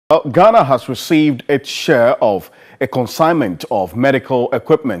Ghana has received its share of a consignment of medical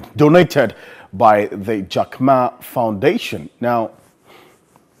equipment donated by the Jack Ma Foundation. Now,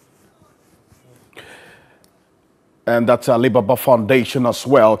 and that's Alibaba Foundation as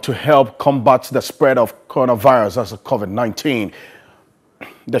well, to help combat the spread of coronavirus as a COVID-19.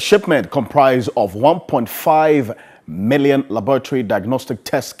 The shipment comprised of 1.5 million laboratory diagnostic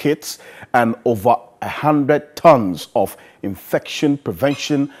test kits and over 100 tons of infection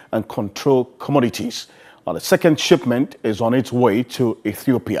prevention and control commodities. The second shipment is on its way to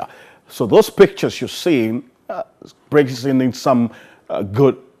Ethiopia. So those pictures you're seeing brings in some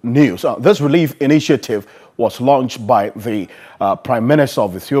good news. This relief initiative was launched by the Prime Minister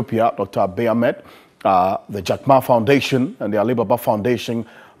of Ethiopia, Dr. Abiy Ahmed, the Jack Ma Foundation and the Alibaba Foundation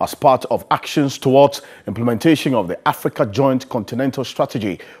as part of actions towards implementation of the Africa Joint Continental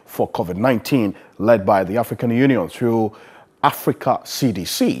Strategy for COVID-19 led by the African Union through Africa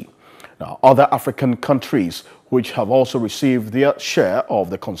CDC. Now, other African countries which have also received their share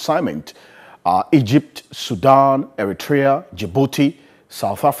of the consignment are Egypt, Sudan, Eritrea, Djibouti,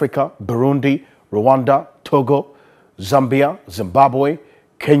 South Africa, Burundi, Rwanda, Togo, Zambia, Zimbabwe,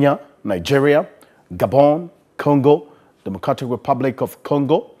 Kenya, Nigeria, Gabon, Congo, Democratic Republic of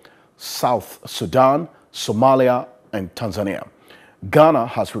Congo, South Sudan, Somalia, and Tanzania. Ghana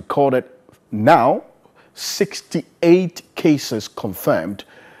has recorded now 68 cases confirmed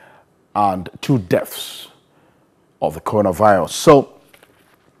and 2 deaths of the coronavirus. So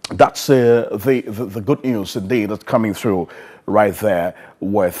that's the good news indeed that's coming through right there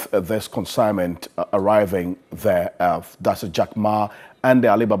with this consignment arriving there. That's the Jack Ma and the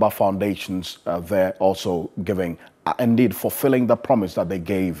Alibaba Foundations there also giving, indeed fulfilling the promise that they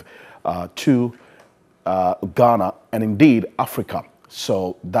gave to Ghana and indeed Africa.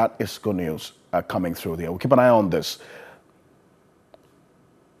 So that is good news coming through there. We'll keep an eye on this.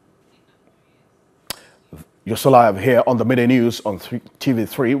 You're still live here on the Midday News on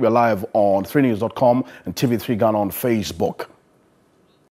TV3. We're live on 3news.com and TV3 Ghana on Facebook.